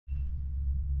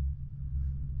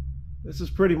this is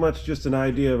pretty much just an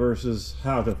idea versus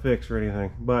how to fix or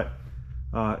anything. But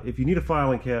if you need a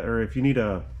filing cabinet, or if you need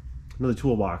another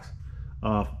toolbox,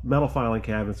 metal filing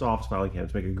cabinets, office filing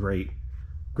cabinets make a great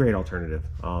alternative.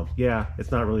 Yeah,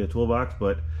 it's not really a toolbox,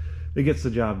 but it gets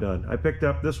the job done. I picked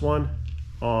up this one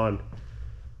on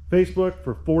Facebook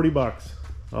for 40 bucks.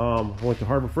 I went to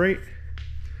Harbor Freight.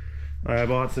 I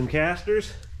bought some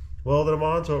casters, welded them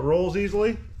on so it rolls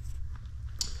easily,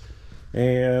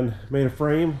 and made a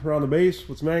frame around the base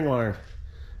with some angle iron.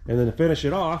 And then to finish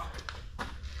it off,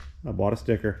 I bought a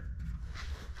sticker.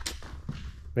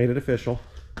 Made it official.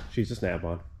 She's a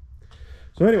snap-on.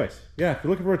 So anyways, yeah, if you're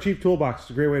looking for a cheap toolbox, it's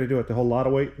a great way to do it. They hold a lot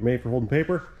of weight. They're made for holding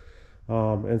paper.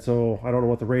 And so I don't know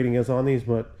what the rating is on these,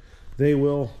 but they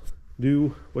will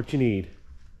do what you need.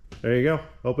 There you go.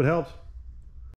 Hope it helps.